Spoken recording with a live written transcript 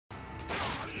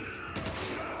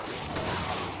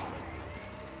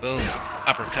Boom.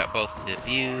 Uppercut both of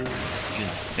you. You in the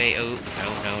face. Oh,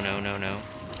 no, no, no, no, no.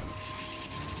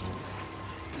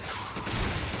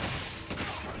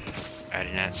 I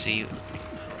did not see you.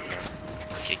 Here,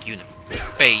 kick you in the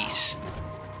face.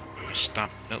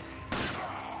 Stomp. Nope.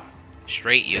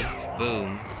 Straight you.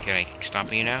 Boom. Can I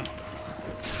stomp you now?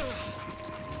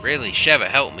 Really? Sheva,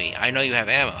 help me. I know you have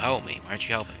ammo. Help me. Why aren't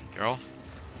you helping, girl?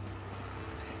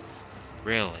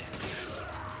 Really?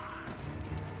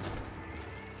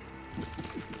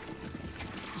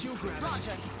 You grab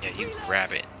it. Yeah, you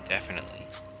grab it. Definitely.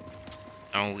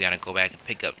 Oh, we gotta go back and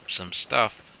pick up some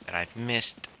stuff that I've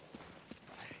missed.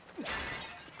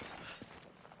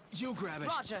 You grab it.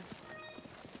 Roger.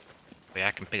 Wait,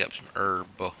 I can pick up some herb.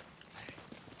 I'm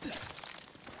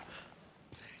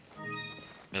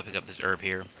gonna pick up this herb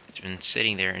here. It's been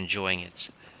sitting there enjoying its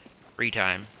free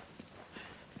time.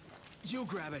 You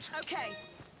grab it. Okay.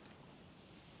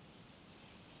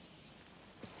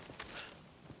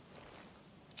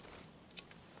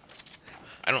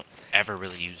 I don't ever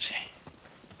really use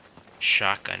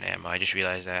shotgun ammo. I just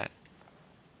realized that.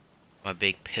 I'm a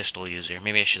big pistol user.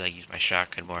 Maybe I should like use my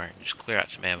shotgun more and just clear out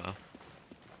some ammo.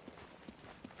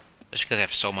 Just because I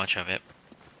have so much of it.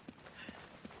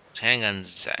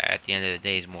 Handguns at the end of the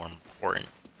day is more important.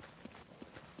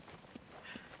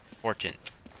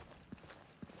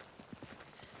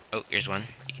 Oh, here's one.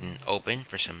 You can open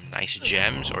for some nice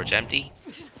gems, or it's empty.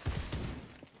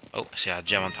 Oh, I see a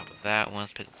gem on top of that one.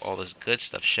 Let's pick up all this good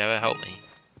stuff. Sheva, help me.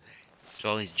 There's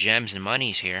all these gems and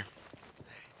monies here.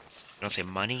 I don't say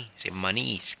money, I say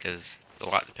monies, because it's a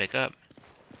lot to pick up.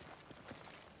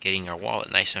 Getting our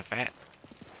wallet nice and fat.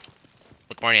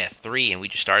 Look, we're already at 3, and we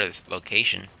just started this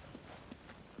location.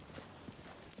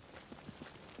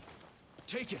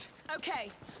 Take it. Okay.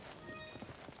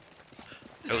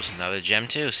 Oh, it's another gem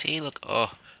too. See, look.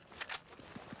 Oh.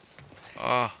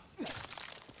 Oh.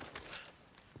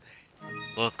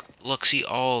 Look, see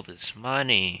all this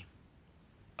money.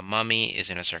 A mummy is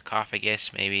in a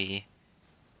sarcophagus, maybe.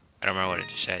 I don't remember what it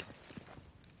just said.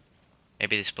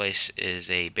 Maybe this place is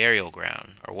a burial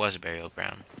ground, or was a burial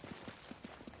ground.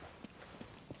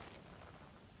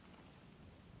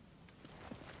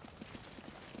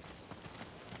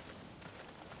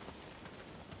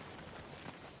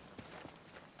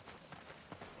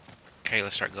 Okay,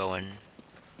 let's start going.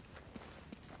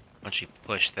 Once you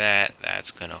push that, that's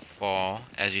gonna fall.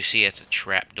 As you see, it's a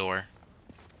trap door.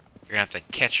 You're gonna have to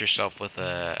catch yourself with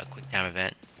a quick time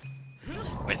event.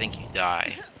 Or I think you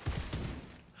die.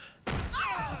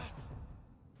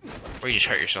 Or you just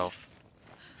hurt yourself.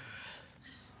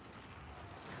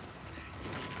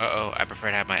 Uh-oh, I prefer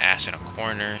to have my ass in a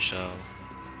corner, so...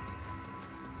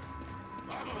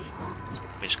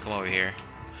 Let me just come over here.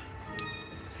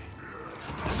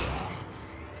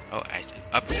 Oh, I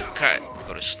uppercut.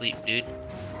 Go to sleep, dude.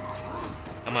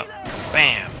 Come up.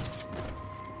 Bam!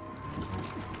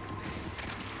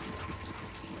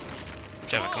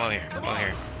 Sheva, come over here. Come over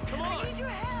here. Come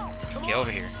on. Get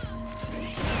over here.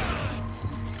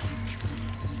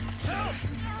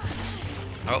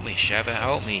 Help me, Sheva.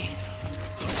 Help me.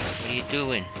 What are you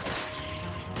doing?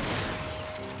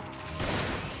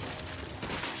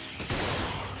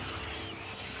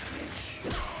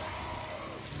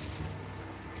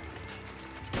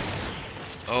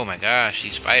 Oh my gosh,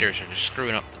 these spiders are just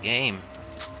screwing up the game.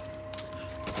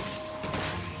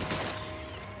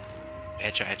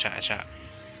 Headshot, headshot, headshot.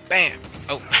 Bam!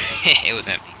 Oh, it was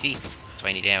empty. See? That's why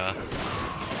I need ammo.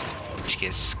 Just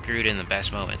get screwed in the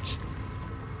best moments.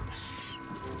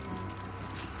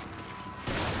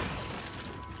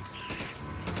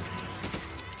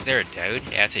 Is there a dude?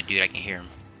 Yeah, that's a dude. I can hear him.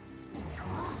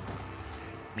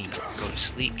 I mean, go to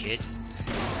sleep, kid.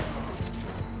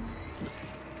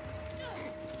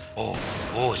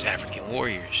 Oh, it's African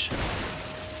warriors.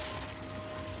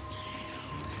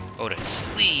 Go to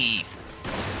sleep.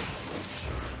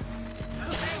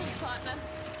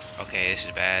 Okay, this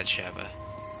is bad, Sheva.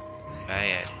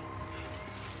 Bad.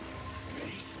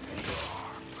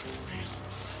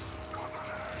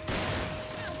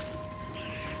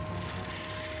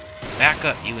 Back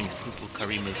up, you and your poo-poo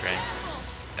Karimu friend.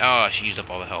 Oh, she used up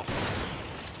all the health.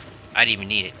 I didn't even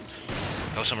need it.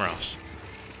 Go somewhere else.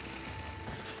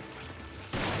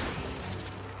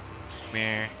 Come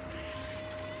here.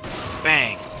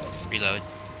 Bang! Reload.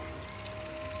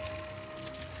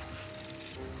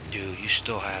 Dude, you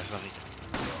still have something to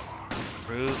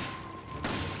prove.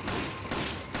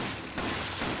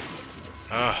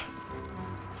 Ugh.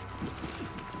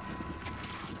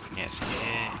 Yes,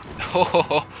 yeah.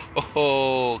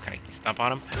 Oh, can I stomp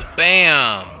on him?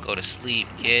 Bam! Go to sleep,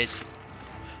 kid.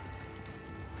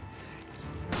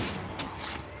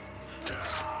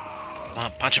 Come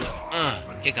Come on, punch him.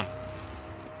 Kick him.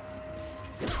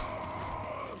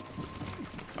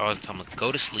 Oh, tell him to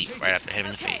go to sleep right after hitting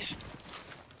him in the face.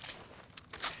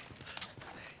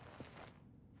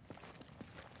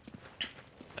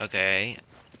 Okay.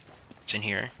 What's in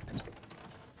here?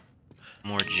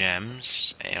 More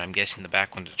gems. And I'm guessing the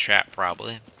back one's a trap,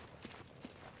 probably.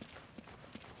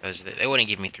 Because they wouldn't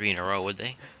give me 3 in a row, would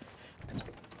they?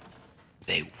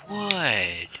 They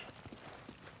would.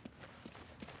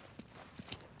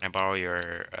 Can I borrow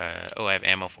your, oh, I have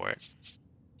ammo for it.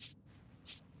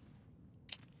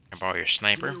 Can I borrow your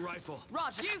sniper?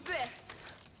 Roger, use this.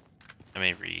 Let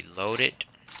me reload it.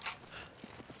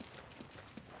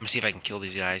 Let me see if I can kill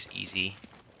these guys easily.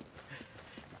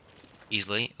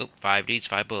 Oop, 5 dudes,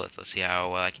 5 bullets. Let's see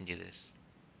how well I can do this.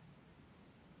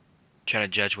 Trying to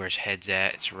judge where his head's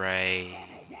at. It's right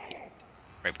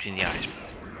between the eyes.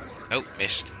 Oh,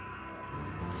 missed.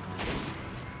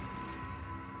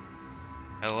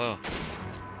 Hello.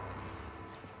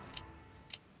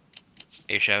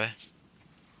 Hey, Sheva.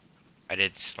 I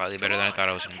did slightly better than I thought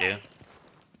I was gonna do.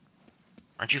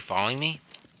 Aren't you following me?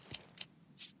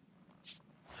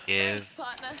 Give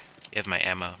my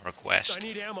ammo request. I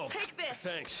need ammo. Take this.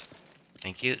 Thanks.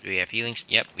 Thank you. Do we have healings?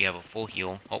 Yep, we have a full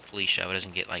heal. Hopefully Sheva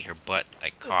doesn't get like her butt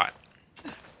like caught.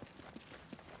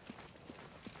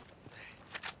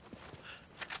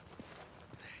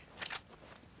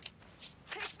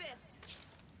 Take this.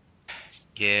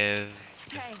 Give.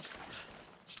 Thanks.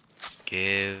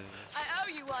 Give. I owe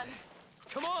you one.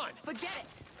 Come on. Forget it.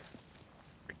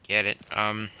 Forget it.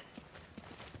 Come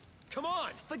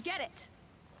on. Forget it.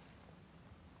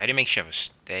 I didn't make Sheva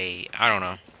stay. I don't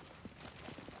know.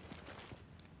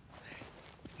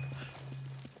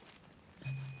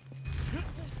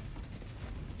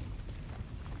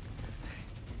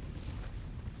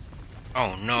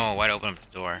 Oh no, why'd I open up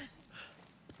the door?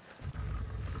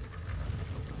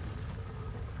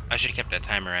 I should have kept that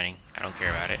timer running. I don't care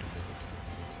about it.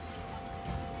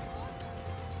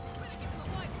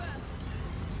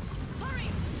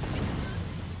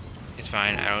 It's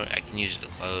fine. I can use it to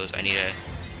close. I need to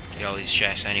get all these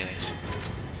chests anyways.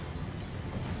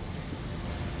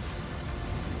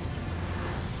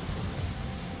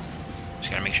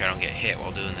 Just gotta make sure I don't get hit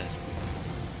while doing this.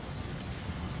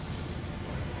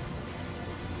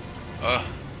 Oh.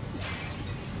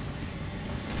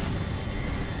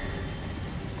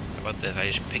 How about this? I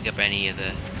just pick up any of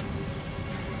the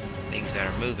things that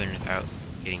are moving without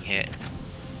getting hit.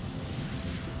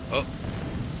 Oh.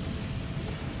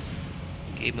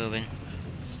 Keep moving.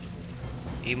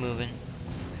 Keep moving.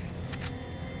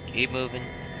 Keep moving.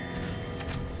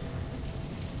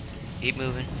 Keep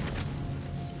moving.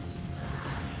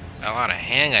 A lot of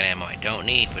handgun ammo I don't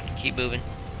need, but keep moving.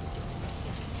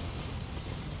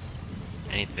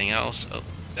 Anything else? Oh,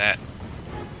 that.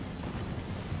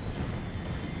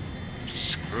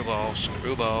 Screwballs,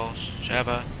 screwballs.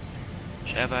 Sheva.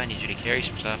 Sheva, I need you to carry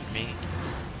some stuff for me.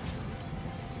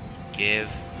 Give.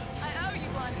 I owe you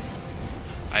one.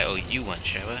 I owe you one,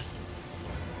 Sheva.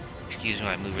 Excuse me,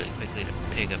 I move really quickly to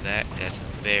pick up that. That's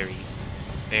very,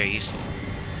 very useful.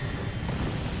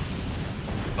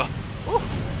 Oh, woo.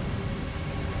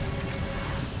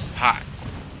 It's hot.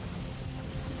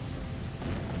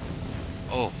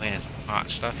 Oh man, some hot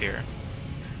stuff here.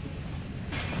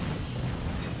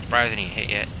 Surprised I didn't hit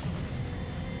yet.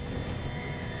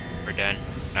 We're done.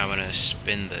 Now I'm gonna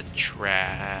spin the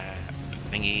trap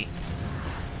thingy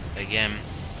again.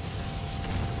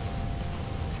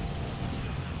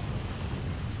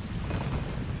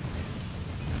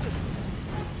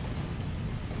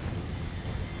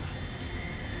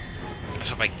 Let's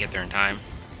hope I can get there in time.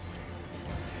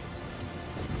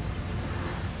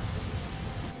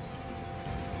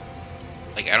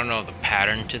 Like, I don't know the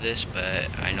pattern to this, but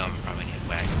I know I'm probably gonna get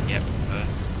whacked. Yep.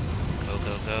 Go,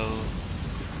 go, go.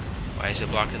 Why is it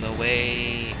blocking the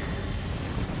way?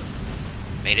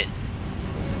 Made it.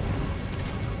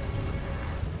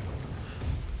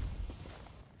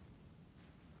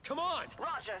 Come on.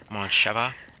 Roger. Come on,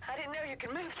 Sheva. I didn't know you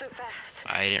could move so fast.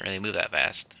 I didn't really move that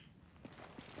fast.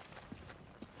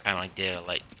 Kind of like did a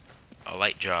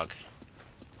light jog.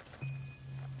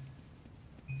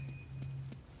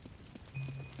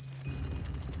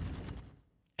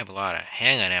 I have a lot of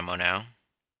handgun ammo now.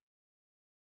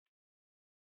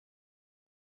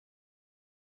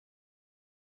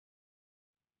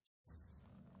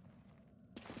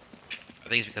 I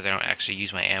think it's because I don't actually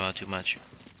use my ammo too much.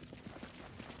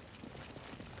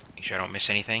 Make sure I don't miss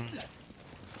anything.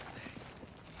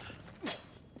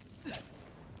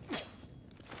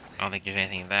 I don't think there's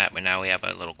anything in that, but now we have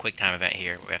a little quick time event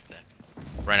here. We have to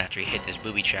run after we hit this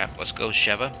booby trap. Let's go,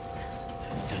 Sheva.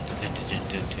 Dun, dun, dun, dun, Dun,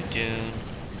 dun, dun, dun.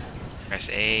 Press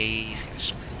A,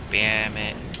 spam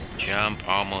it, jump,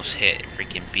 almost hit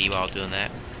freaking B while doing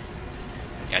that.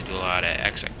 Gotta do a lot of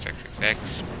X, X, X, X,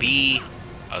 X, B.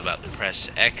 I was about to press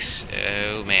X.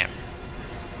 Oh man.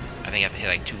 I think I have to hit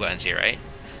like 2 buttons here, right?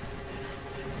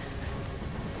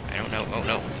 I don't know. Oh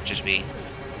no, just B.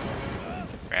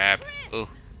 Grab. Ooh.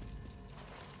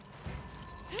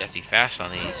 You have to be fast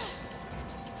on these.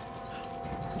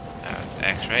 It's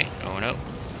X, right? Oh no.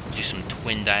 Do some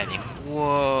twin diving.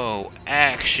 Whoa,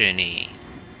 actiony.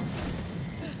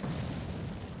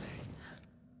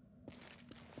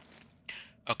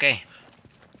 Okay.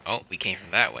 Oh, we came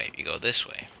from that way. You go this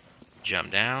way.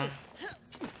 Jump down.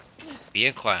 Be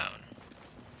a clown.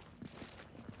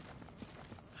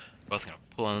 Both gonna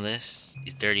pull on this.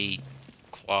 These dirty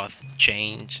cloth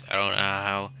chains. I don't know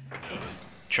how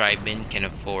tribemen can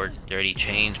afford dirty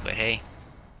chains, but hey.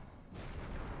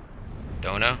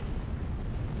 Don't know.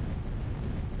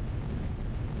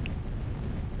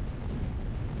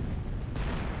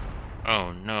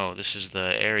 Oh no, this is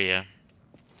the area.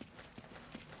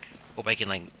 Hope I can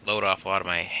like load off a lot of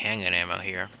my handgun ammo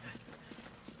here.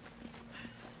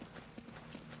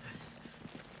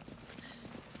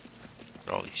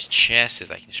 All these chests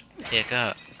I can just pick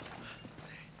up.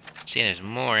 See, there's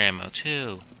more ammo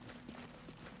too.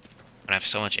 When I have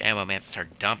so much ammo, I may have to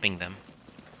start dumping them.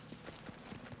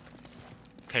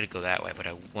 Could go that way, but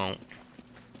I won't.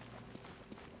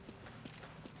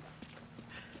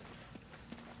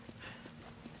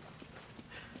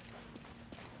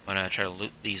 I'm gonna try to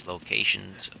loot these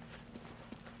locations.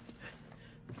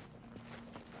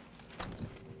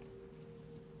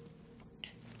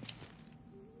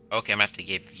 Okay, I'm gonna have to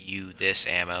give you this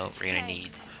ammo. We're gonna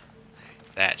need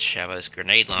that Sheva, this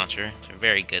grenade launcher. It's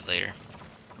very good later.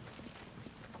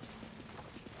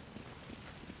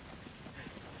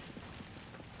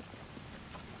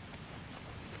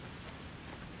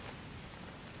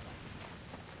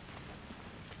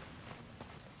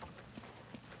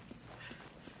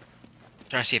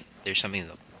 Trying to see if there's something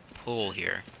to pull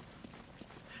here.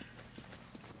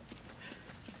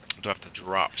 Do I have to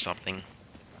drop something?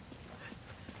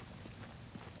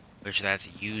 Which that's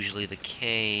usually the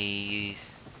case.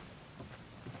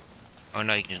 Oh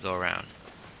no, you can just go around.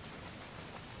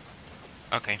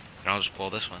 Okay, then I'll just pull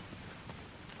this one.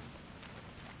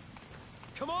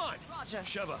 Come on! Roger.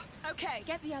 Sheva. Okay,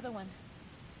 get the other one.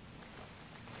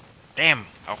 Damn,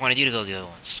 I wanted you to go the other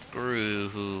one. Screw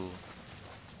who.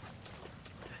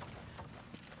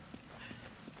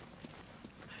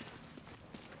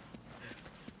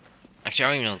 Actually, I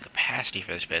don't even know the capacity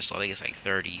for this pistol. I think it's like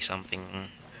 30 something.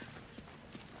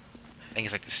 I think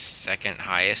it's like the second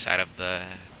highest out of the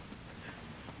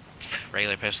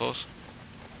regular pistols.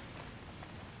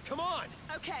 Come on!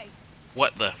 Okay.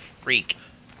 What the freak?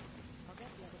 I'll get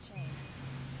the other chain.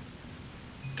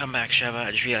 Come back, Sheva.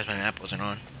 I just realized my map wasn't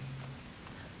on.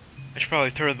 I should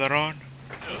probably turn that on.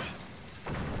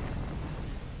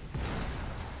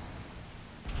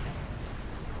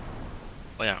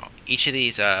 Oh yeah, each of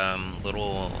these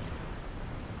little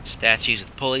statues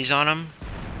with pulleys on them,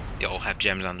 they all have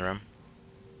gems under them.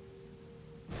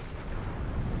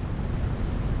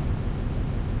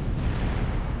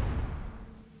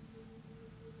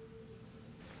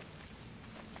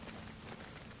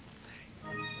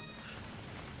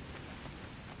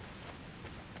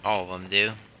 All of them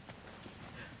do.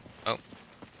 Oh.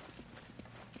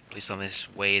 At least on this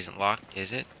way isn't locked,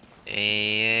 is it?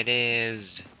 It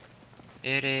is.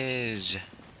 It is.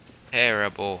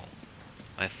 Terrible.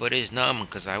 My foot is numb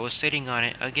because I was sitting on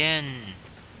it again.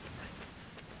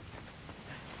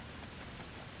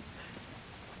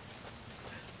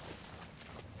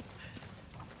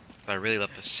 I really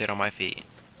love to sit on my feet.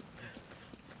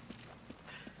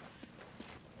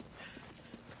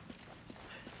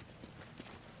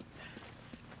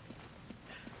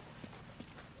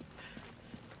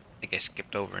 I think I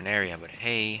skipped over an area, but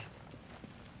hey.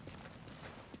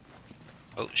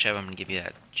 Oh, Sheva, I'm gonna give you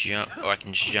that jump. Oh, I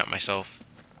can just jump myself.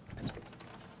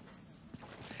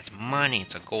 It's money.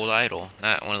 It's a gold idol,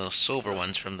 not one of those silver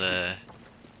ones from the.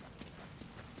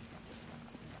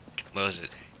 What was it?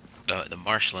 The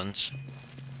marshlands.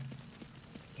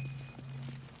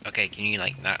 Okay, can you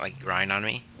like not like grind on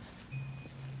me?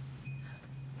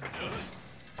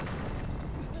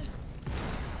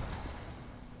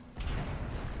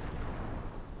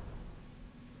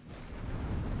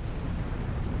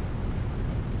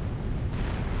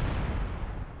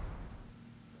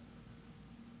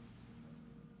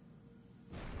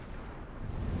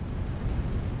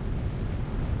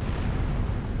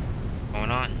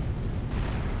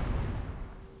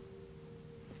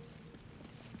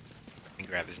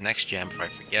 grab this next gem before I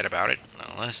forget about it.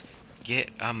 Now let's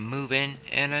get a moving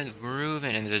and a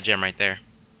grooving. And there's a gem right there.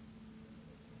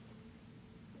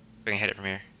 We can hit it from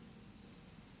here.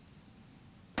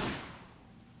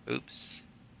 Oops.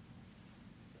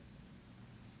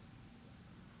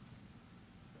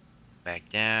 Back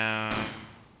down.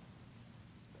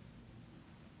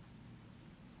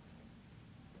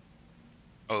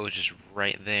 Oh, it was just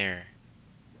right there.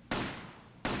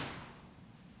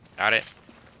 Got it.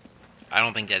 I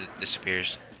don't think that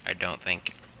disappears. I don't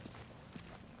think.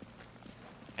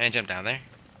 Can I jump down there?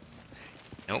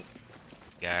 Nope.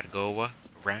 Gotta go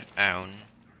around. I'm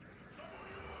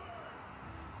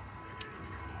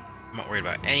not worried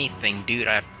about anything, dude.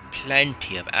 I have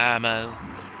plenty of ammo.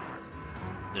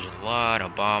 There's a lot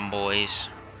of bomb boys.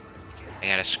 I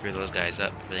gotta screw those guys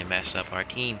up before they mess up our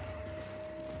team.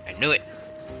 I knew it.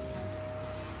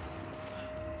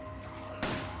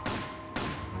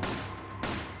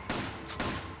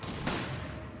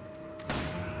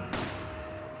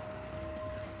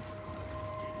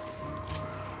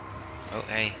 Oh,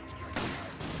 hey.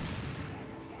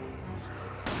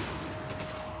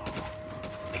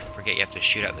 I forget you have to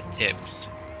shoot out the tips.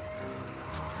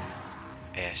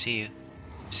 Hey, I see you.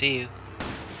 See you.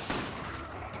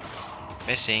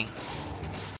 Missing.